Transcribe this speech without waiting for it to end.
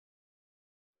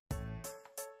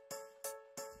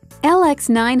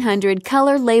LX900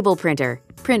 Color Label Printer.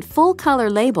 Print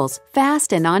full-color labels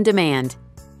fast and on demand.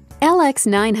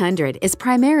 LX900 is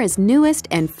Primera's newest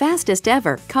and fastest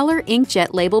ever color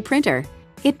inkjet label printer.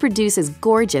 It produces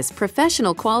gorgeous,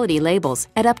 professional quality labels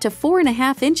at up to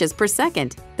 4.5 inches per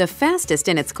second, the fastest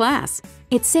in its class.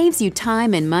 It saves you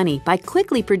time and money by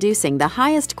quickly producing the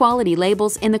highest quality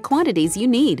labels in the quantities you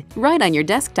need right on your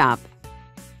desktop.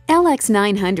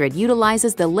 LX900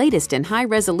 utilizes the latest in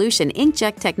high-resolution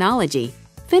inkjet technology.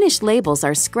 Finished labels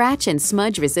are scratch and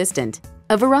smudge resistant.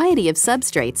 A variety of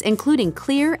substrates, including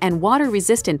clear and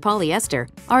water-resistant polyester,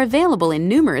 are available in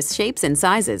numerous shapes and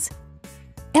sizes.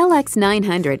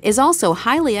 LX900 is also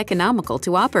highly economical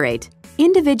to operate.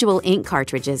 Individual ink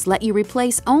cartridges let you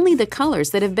replace only the colors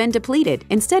that have been depleted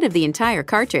instead of the entire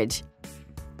cartridge.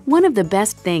 One of the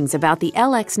best things about the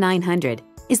LX900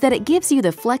 is that it gives you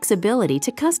the flexibility to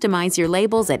customize your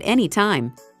labels at any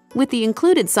time. With the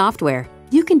included software,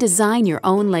 you can design your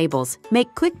own labels,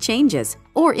 make quick changes,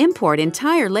 or import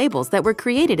entire labels that were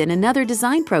created in another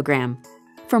design program.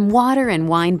 From water and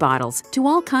wine bottles to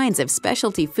all kinds of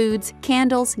specialty foods,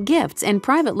 candles, gifts, and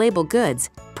private label goods,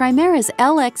 Primera's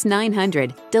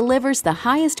LX900 delivers the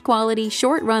highest quality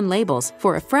short-run labels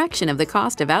for a fraction of the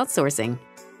cost of outsourcing.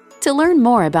 To learn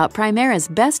more about Primera's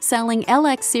best-selling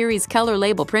LX series color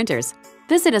label printers,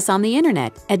 visit us on the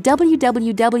internet at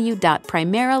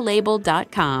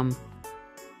www.primeralabel.com.